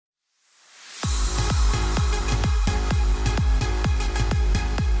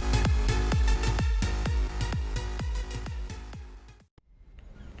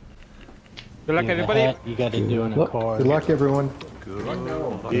Good luck, everybody. You got to do in a car. Good luck, everyone. Good luck.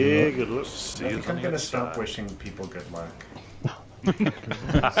 No. Yeah, good luck. See I you think on I'm the gonna other stop side. wishing people good luck. Yeah.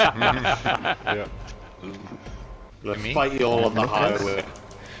 Let's Me? fight you all on the highway.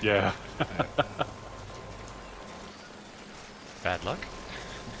 Yeah. Bad luck?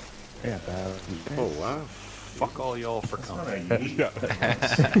 Yeah, bad. Oh wow. Fuck all y'all for That's coming. not a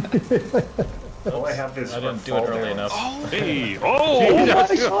yeet. All I have is I didn't do it early enough. Hey! Oh!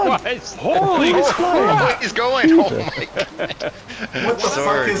 Christ. Holy crap! He's going! Oh my god! What the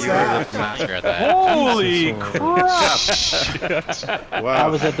fuck is you were that? the master at that. Holy crap! I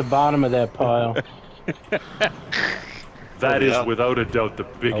Wow. was at the bottom of that pile. That is Yeah. without a doubt the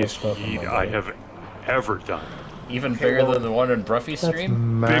biggest fucking yeet my I God. have ever done. Even bigger than the one in Bruffy's That's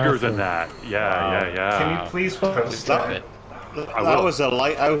stream? Bigger than massive. that. Yeah, yeah, Can yeah. you please post Stop that? it. I That will. was a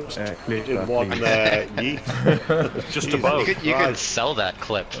lighthouse Yeah, click in that, one please. yeet. Just Jesus about. You could Christ. sell that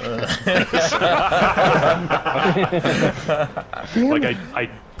clip. Like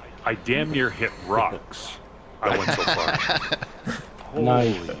I damn near hit rocks. I went so far. Holy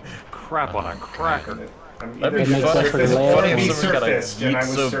Nice. crap on a cracker. I'm That'd be either makes up funny, for it's the funny last if one. someone got a Surfaced and I yeet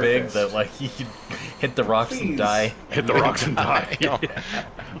was so big surfaced. that like he could hit the rocks Please. and die. Hit the rocks and die.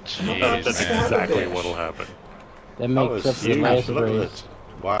 Jeez, That's man. exactly what'll happen. That That makes was up the huge. last Look at race. this.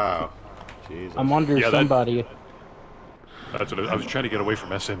 Wow. Jesus. I'm under Yeah, that- somebody. That's what I was trying to get away from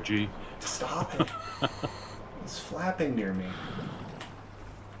SMG. Stop it. It's flapping near me.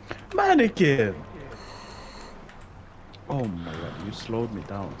 Mannequin! Oh my god, you slowed me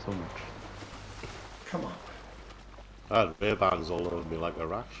down so much. Come on. Oh, I had bear bands all over me like a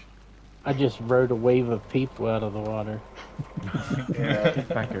rash. I just rode a wave of people out of the water. Yeah. Get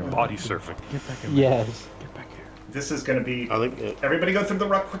back here. Body surfing. Get back here. Yes. Get back here. This is gonna be. I think Everybody go through the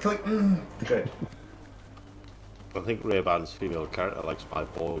rock quickly. Good. Ray-Ban's female character likes my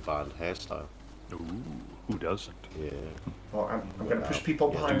boy band hairstyle. Ooh, who doesn't? Yeah. Well, I'm gonna push people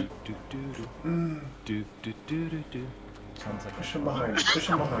behind. Do do do Mm, do do do do do. Sounds like push them behind. Push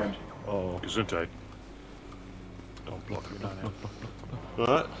them behind. Oh. Gesundheit. Don't block me down.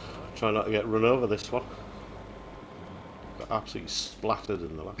 Alright. Try not to get run over this one. Got absolutely splattered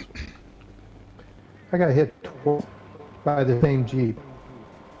in the last one. I got hit twice by the same Jeep.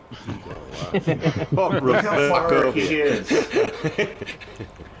 Oh, Look how far he is.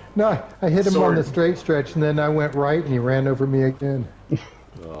 No, I hit him on the Sword. straight stretch, and then I went right, and he ran over me again.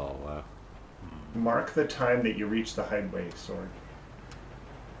 Oh wow. Mark the time that you reach the highway, Sword.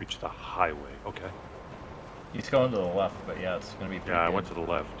 Reach the highway. Okay. he's going to the left, but yeah, it's gonna be pretty Yeah, I good. went to the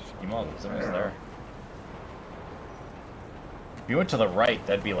left. You might as well there. If you went to the right,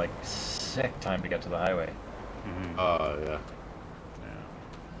 that'd be like sick time to get to the highway. Oh yeah.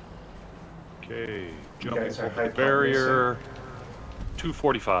 Okay. You Jumping guys are over the high barrier.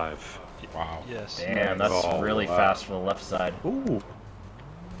 245. Wow. Yes. Damn, that's Oh, really wow. fast for the left side. Ooh.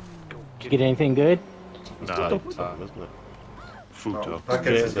 Did you get anything good? It's Nah. night time, isn't it? Futo.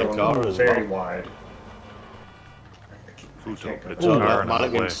 Buckets is Yeah, the going car is very long. wide. Futo. can't go It's through. an Don't hour let and a half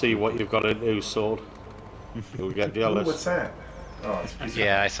Maligan away. see what you've got into, sword. He'll get Ooh, jealous. what's that? Oh, it's a piece of-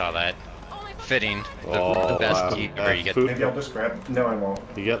 Yeah, I saw that. Fitting. The Oh, best wow. geek where you get Maybe I'll just grab. No, I won't.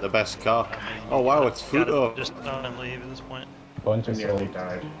 you get the best car. Oh wow, it's Gotta Futo. just not and leave at this point. Bunch I of nearly souls.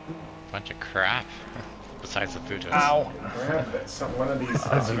 died. Bunch of crap. Besides the Futos. Ow! Grab that, one of these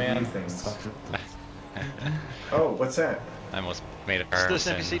Oh, SUV man. things. Oh, what's that? I almost made a What's this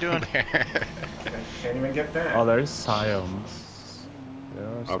NPC doing? I can't even get back. Oh, there's Scions.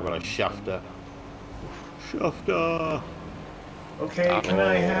 I've got a shafter. Shafter! Okay, can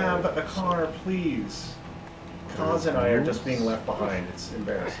I have a car, please? Kaz and I are just being left behind. It's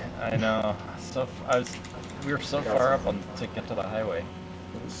embarrassing. I know. We were so far up to get to the highway.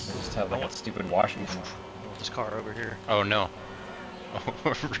 We just had like a stupid washing. Move this car over here. Oh no.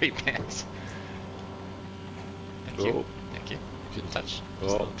 Oh, Ray-Bans. Thank you. Oh. Thank you. Shouldn't touch. Oh.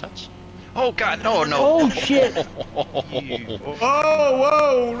 Just don't touch. Oh god, no, no! Oh shit! You- Oh,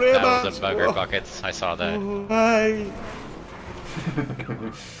 whoa, Ray-Bans! Oh, That was a bugger buckets. I saw that. Hey!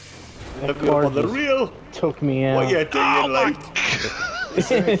 Look car on the just reel! Took me out. What you doing, like?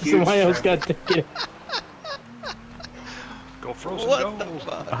 Isn't it huge? Somebody else got taken. Go Frozen, What go! the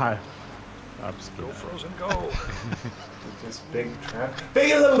fuck? Hi. Go Absolutely. Frozen, go! This big trap.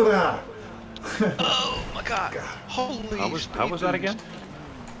 Big little. Oh my god. Holy How was that again?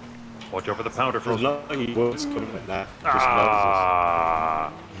 Watch over the pounder, There's Frozen. not any words coming in there. Just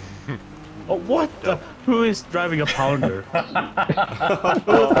Ah! Oh, what the? Who is driving a pounder? Who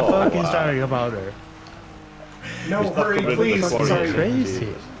the fuck is driving a pounder? No, hurry, coming in please. the quarry. Sorry.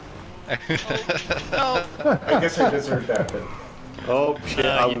 Crazy. I guess I deserve that, but Oh shit,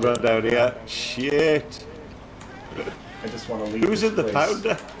 I'm going down here. Shit. I just want to leave. Who's this in the place.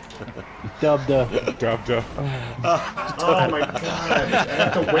 pounder? Dubda. Dubda. Oh my god! I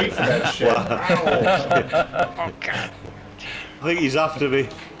have to wait for that shit. Ow. Oh god. I think he's after me.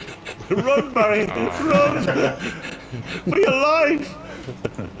 Run, Barry! Run! For your life!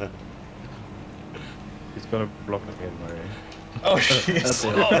 He's gonna block the game, Murray. Oh shit!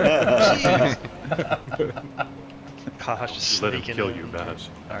 Gosh, just Let him sneaking kill in. you, Baz.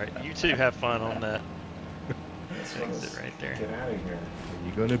 Alright, you two have fun on that. This one is- Exit right there. Get out of here. Are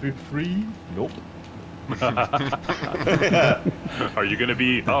you gonna be free? Nope. Are you gonna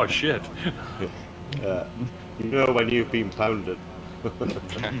be? Oh shit! You know when you've been pounded.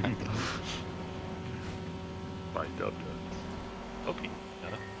 By Dubda. Okay.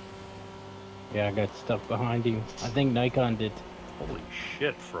 Yeah, I got stuff behind him. I think Nikon did. Holy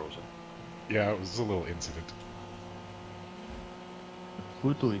shit, Frozen. Yeah, it was a little incident.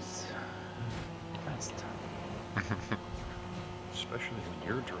 Pluto is fast. Especially when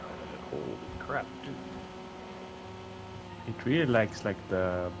you're driving it. Holy crap, dude. It really likes like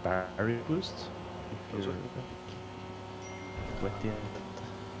the barrier boost. If Does you it? wet the end.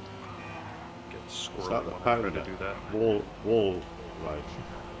 Get Is squirrely that the when I try pounder? to do that. Wall, right.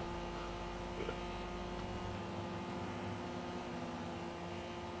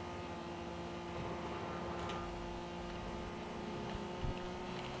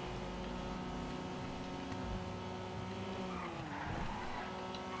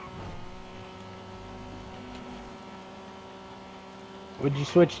 What'd you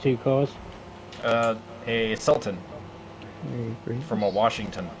switch to, Cause? A Sultan from a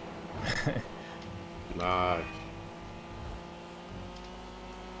Washington. Nice.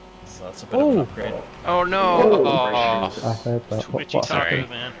 So that's a bit of an upgrade. Oh no! I heard that. Twitchy Sorry. taco,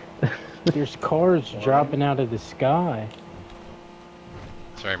 man. There's cars dropping out of the sky.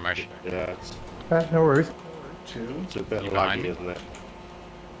 Sorry, Marsh. Yeah, No worries. Two. it's a bit You behind laggy, me? isn't it?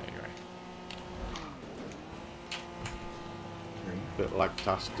 There you are. A bit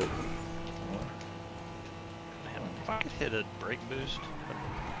lagtastic. Man, if I could hit a brake boost.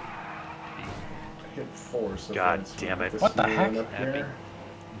 I hit 4, so God that's damn it. this What the new heck? one up here.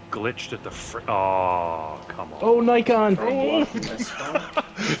 Glitched at the Oh, come on. Oh, Nikon! Oh, blocking my spot.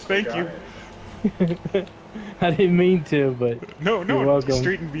 Thank Got you. it. I didn't mean to, but No, You're no, welcome. you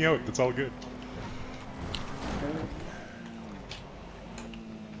straightened me out. That's all good.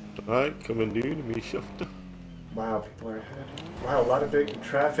 Right, coming due to me shifter. Wow, people are ahead. Wow, a lot of big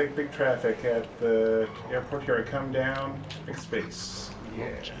traffic at the airport here. I come down, big space. Yeah.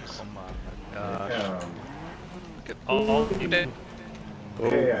 Oh my gosh. Look at all you did.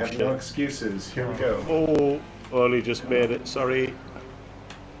 Okay, I have shit. no excuses. Here we go. Oh, only just made it, sorry.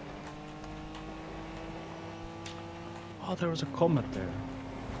 Oh, there was a comet there.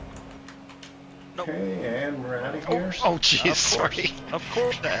 Okay, and we're out of here. Oh, jeez, sorry. Of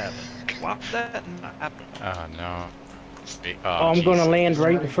course that happened. Why would that not happen? Oh, no. Stay- oh, I'm gonna jeez. land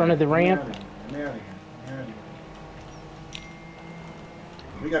right in front of the ramp. I'm out of here.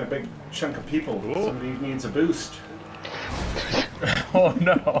 We got a big chunk of people. Whoa. Somebody needs a boost. Oh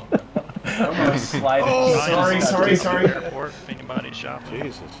no! Come on. Slide Oh, it. sorry. Airport, if anybody's shopping.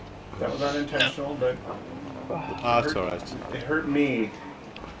 Jesus. That was unintentional, but That's alright. it hurt me.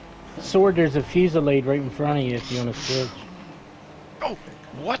 Sword, there's a Fusillade right in front of you if you want to switch. Oh,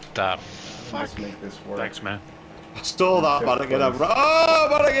 what the fuck? Let's make this work. Thanks, man. I stole that Madigan. Oh,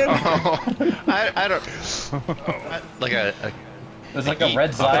 Madigan! Oh, I don't. Like a There's like a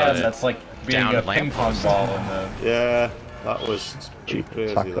red Zion that's like being down a ping pong lamppost. ball in the. Yeah, that was pretty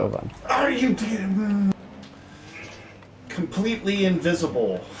crazy. Taco That. then. Are you damn completely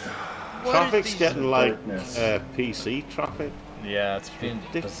invisible? Traffic's getting like darkness? PC traffic. Yeah, it's being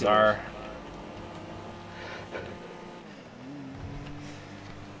Ridiculous. bizarre.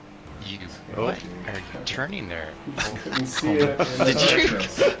 You. Oh. What are you turning there? Couldn't see it in the Did you?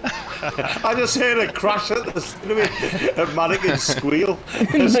 darkness. I just heard a crash at the cinema, a Madigan squeal.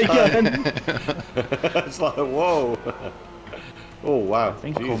 It's like, it's like, whoa. Oh wow. I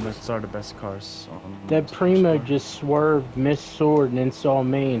think Jesus. comets are the best cars on. That Primo just swerved, missed Sword, and then saw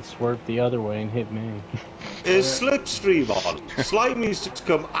me and swerved the other way and hit me. Is Slipstream on? Slimy's just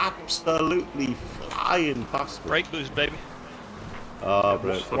come absolutely flying past me. Brake boost, baby. Oh,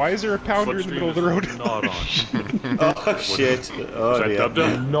 bro. Why is there a pounder in the middle of the road? Not on. Oh, shit. Oh, Is that dear.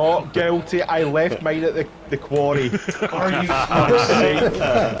 Dubda? Not guilty. I left mine at the quarry. Are you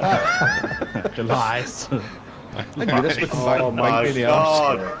The lies. I knew this would Oh, bite my me in the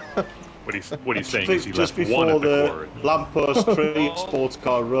arse. God. What he's saying is he Just left one before at the the quarry. lamppost tree sports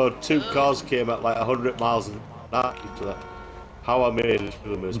car road, 2 cars came at like 100 miles an hour to that. How I made it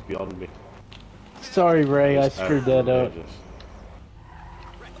through them is beyond me. Sorry, Ray, I It's screwed that up. outrageous.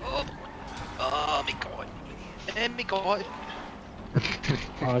 Oh, me God. And me God.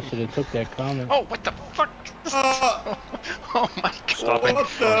 Oh, I should have took that comment. Oh, what the fuck? Oh my God. Stopping What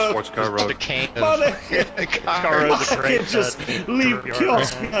on the- Sports Car The Road. cane of Manic! Car Road's a great Just leave yard.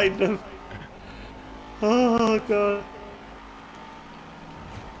 chaos behind them. Oh god.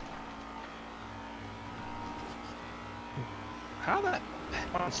 How that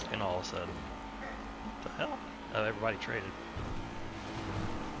spin all of a sudden? What the hell? Oh, everybody traded.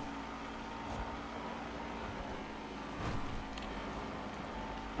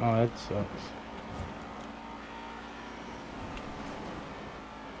 Oh, that sucks.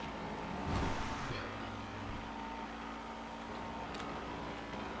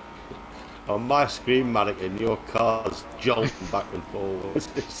 On my screen, Mannequin, your car's jolting back and forwards.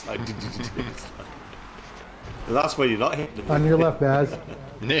 It's like, and that's where you're not hitting them. On your left, Baz.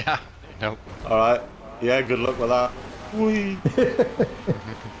 Yeah. Nope. Alright. Yeah, good luck with that. Whee!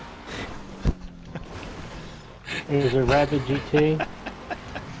 Is it Rapid GT?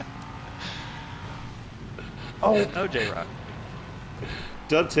 Oh, no, J-Rock.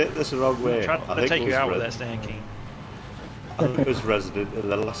 Don't take this the wrong way. Trying I to think take it you was out with Res- that Stan King. I think it was Resident in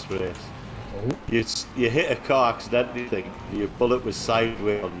the last race. You hit a car accidentally, think your bullet was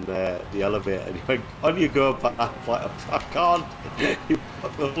sideways on the elevator, and you went, on you go back, like, I can't, you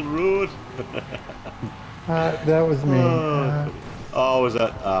put the whole road. That was me. Oh, was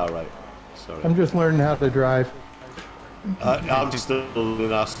that? Ah, right. Sorry. I'm just learning how to drive. I'm still,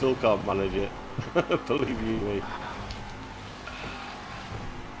 and I still can't manage it. Believe you me.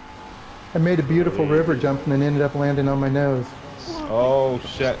 I made a beautiful river jump and then ended up landing on my nose. Oh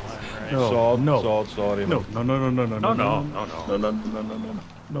shit. No, Salt, no. salt, sorry. No, no, no, no, no, no, No, no, no, no, no, no. no, no, no, no, no,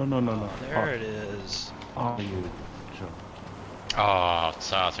 no, no, no, no. There it is. Oh, you Oh,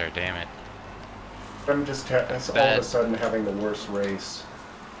 saucer, damn it. I'm just all of a sudden having the worst race.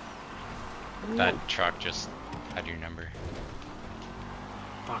 That truck just had your number.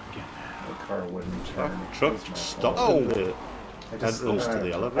 fucking. The car wouldn't turn. Truck It was my stopped fault. in the I just- entrance to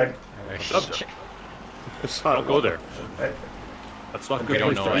the elevator. It's like, Don't go there. I- That's not We good. We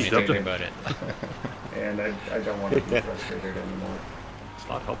don't don't know place to anything jump about it. and I don't want to be frustrated anymore. It's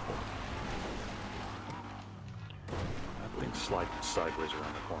not helpful. That thing slides sideways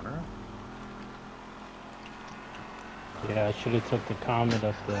around the corner. Yeah, I should have took the comment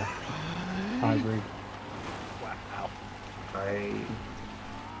up the hybrid. I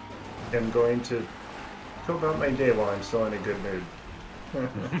am going to go about my day while I'm still in a good mood.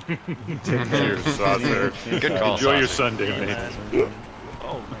 Take care, Saucer. Good call, Enjoy your Saucer. Sunday, mate.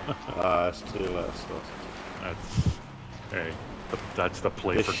 Oh, man. It's too late stuff. That's, hey, that's the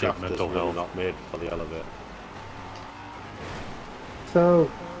play This for good shaft is mental really health. not made for the elevator.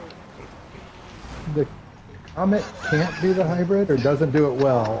 So, the Comet can't do the hybrid or doesn't do it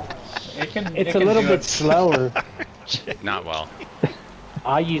well? It's a little bit slower. Not well.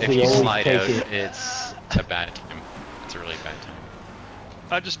 I If usually you always slide take out, it. it's a bad time. It's a really bad time.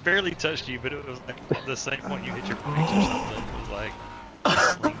 I just barely touched you, but it was like the same point you hit your brakes or something. It was like,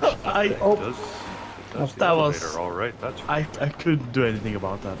 I It does the that was- elevator, all right. That's I couldn't do anything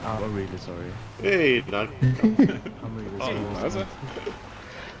about that. I'm really sorry. Hey, Nug. I'm really sorry. How's it?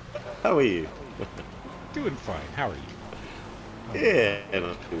 How are you? Doing fine. How are you? Yeah,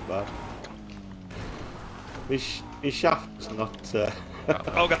 not too bad. My shaft's not.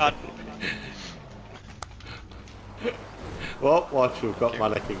 oh god. Well, watch, we've got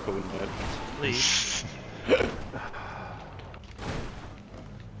Mannequin coming in. Please.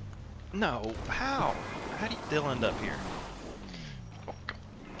 No, how? How do you still end up here?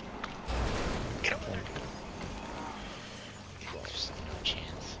 Get up there. There's no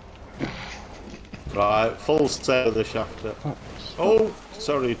chance. Right, full set of the shaft. Oh,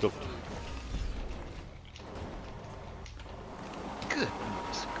 sorry, duck.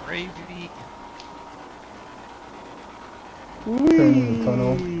 Goodness gravy. Turning the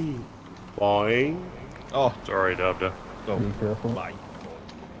tunnel. Boing. Oh, sorry, Dubda. Be careful. Bye.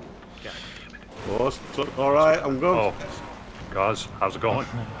 Alright, I'm going. Oh, Gauze, how's it going?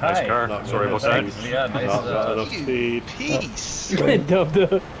 Hi. Nice car. Not Sorry about really. that. Yeah, nice. Not enough speed. Peace. Dubbed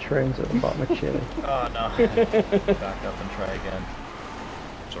up. Trains at the bottom of chili. Oh no. Back up and try again.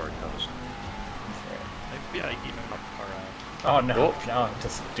 Sorry, Gauze. Maybe I even my car out. Oh no, Oh. no,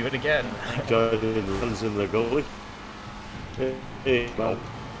 just do it again. Jordan runs in the gully. Hey, man.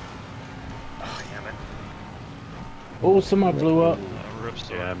 Oh, damn it. Oh, somebody blew up. Rips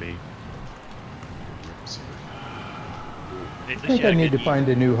Yeah, me. I think I need to find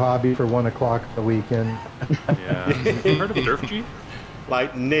a new hobby for 1 o'clock the weekend. Yeah. You heard of Durf Jeep?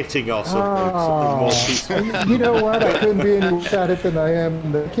 Like knitting or something. Something more peaceful. You know what? I couldn't be any worse at it than I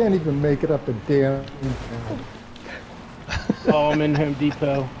am. I can't even make it up a damn. Oh, I'm in Home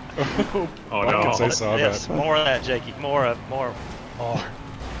Depot. Oh I no. can say so, Yes, but- more of that, Jakey. More.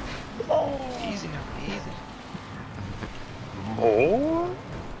 Easy now, easy. More?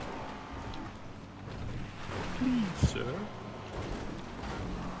 Please, sir.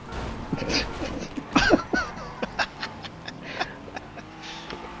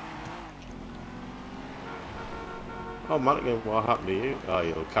 Oh, Mannequin, what happened to you? Oh,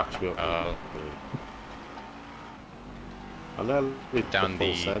 you'll catch me up. I know Down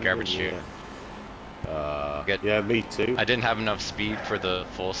the garbage chute. Good. Yeah, me too. I didn't have enough speed for the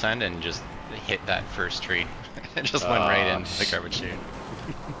full send and just hit that first tree. It just went right in the garbage chute.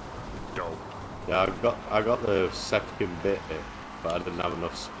 Dope. Yeah, I got the second bit, but I didn't have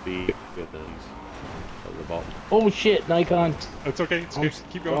enough speed with these at the bottom. Oh shit, Nikon. It's okay. It's okay.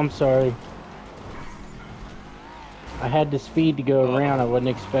 Keep going. I'm sorry. I had the speed to go around. I wasn't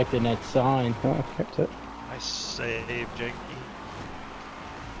expecting that sign. Oh, I kept it. Nice save, Jakey.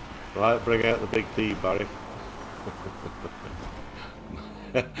 Right, bring out the big P, Barry.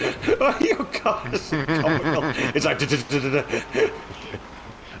 Oh, you guys are comical. It's like.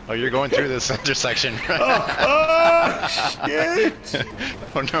 Oh, you're going through this intersection. Oh, shit!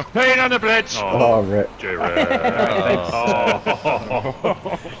 Oh no. Pain on the bridge! Oh, Rick. J-Red.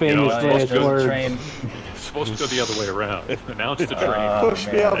 Famous last words. Train. Supposed to go the other way around. Announce the train. Push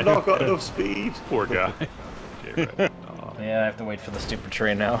me, I've not got enough speed. Poor guy. J-Red. Yeah, I have to wait for the stupid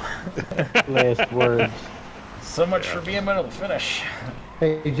train now. Last words. So much for being middle to finish.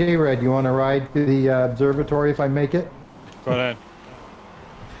 Hey, J-Red, you want to ride to the observatory if I make it? Go ahead.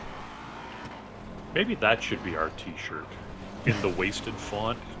 Maybe that should be our t-shirt. In the wasted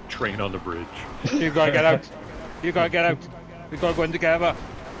font, train on the bridge. You gotta get out. You gotta get out. We gotta go in together.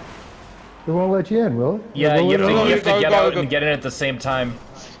 It won't let you in, will it? Yeah, Will you it? have to Go, get go, out go. and get in at the same time.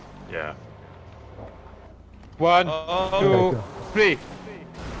 Yeah. 1, 2, Okay.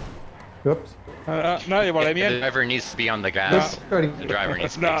 3. Oops. No, you won't let me The in. driver needs to be on the gas. Ready. The driver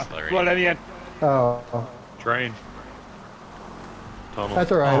needs to be No, you accelerating. won't let me in. Oh, Train. Tunnel.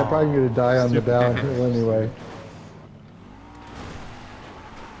 that's alright. I'm probably going to die on the downhill anyway.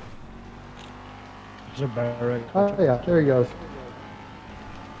 Oh, yeah, there he goes.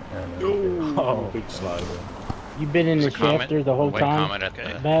 Oh, big slide. You been in the There's a comet. shafter the whole White time, comet at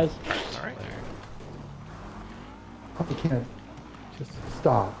the- Baz? Alright. I can't. Just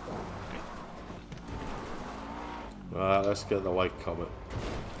stop. Alright, let's get the white comet.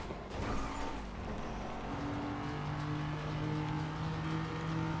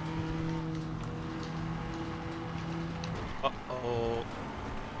 Uh-oh.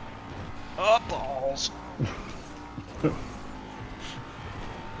 Oh, balls.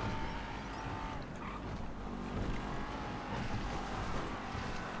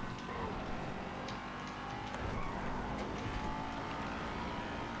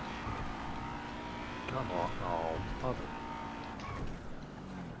 Come on. Oh, mother.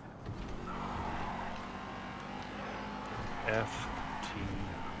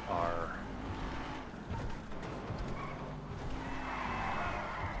 FTR.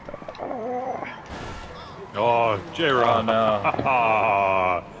 Oh, J-Rod.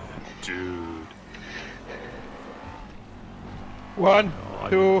 Oh, no. Dude. 1,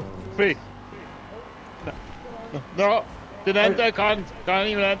 2, 3. No, didn't enter. Can't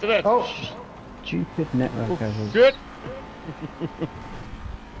even enter it. Oh, Stupid network. Good.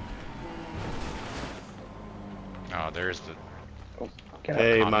 Oh, there's the.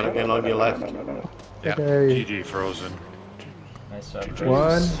 Hey, Mannequin on your left. Yeah. okay. GG frozen. Nice job.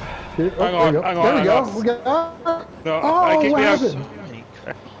 1, 2, Hang on, there we go. hang on, There we hang go. on. We got. No, Oh, kick what me out. happened?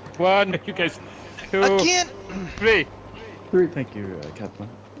 1, You guys. 2, Again! 3. Thank you, Captain.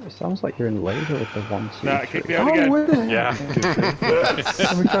 It sounds like you're in later with the 1, 2, Nah, 3. kick me out Oh, again. what the heck? Yeah.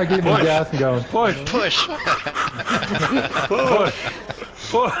 Let me try getting the gas and going. Push. Push! Push.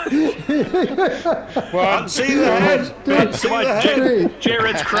 Push. 1, See the head! Dude, See Come on, the head! three.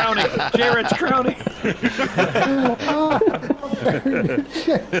 J-Red's crowning. J-Red's crowning.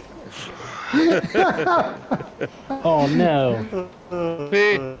 Oh no.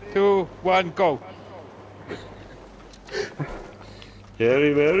 3, 2, 1, go.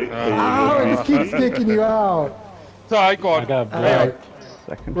 Harry, Mary. Oh, it just keeps sticking you out. So I I got. got All right,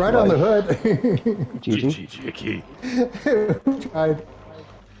 second right on the hood. GG, Jakey. Tried.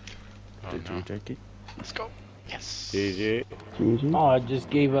 Oh, no. Let's go. Yes. GG. Oh, I just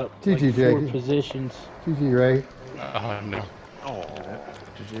gave up like GG, 4 Jackie. positions. GG, Ray. Oh no. Oh.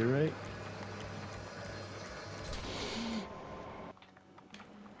 Did you right?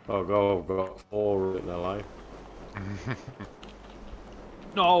 Oh god, I've got 4 in their life.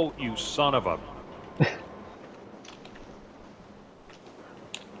 No, you son of a. Fuck,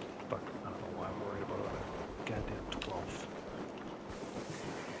 I don't know why I'm worried about that goddamn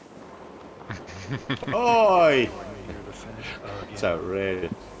 12. Oi! Here to finish It's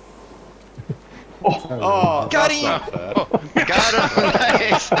outrageous. Oh, got that's him! not fair. Got him!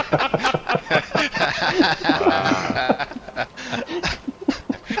 Nice!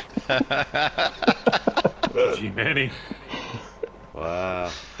 Gee, Manny. Wow.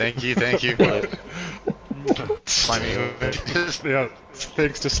 Thank you. Slimy. Yeah,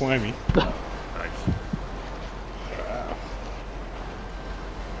 thanks to Slimy. Nice.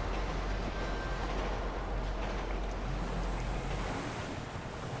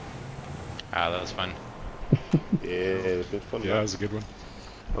 Ah, that was fun. Yeah, a bit fun. Yeah, that was a good one.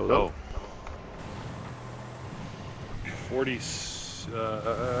 Hello. 40.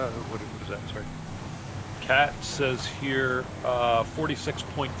 What is that? Sorry. Cat says here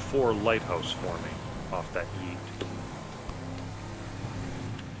 46.4 lighthouse for me off that yeet.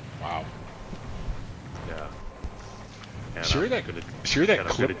 Wow. Yeah. And Sure I'm that gonna, sure that and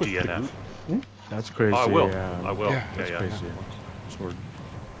I'm clip gonna with the DNF. group. That's crazy. Oh, I will. Yeah. I will. Yeah, That's yeah. crazy. Sword.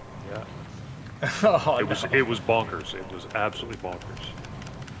 Yeah. Oh, It was no. it was bonkers. It was absolutely bonkers.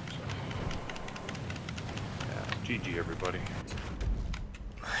 So, yeah. GG everybody.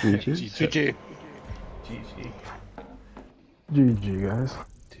 GG. GG. GG, guys.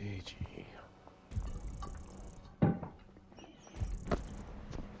 GG.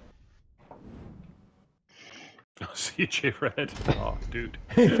 CJ Red. Oh, dude.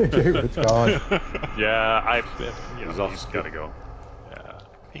 It's gone. Yeah, you He's know, off he's script. gotta go. Yeah.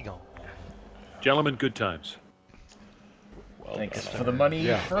 He gone. Gentlemen, good times. Thanks for the money,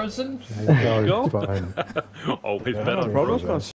 Yeah. Frozen. It's always go. fun. Always Yeah, bet on thanks, Protos. Frozen.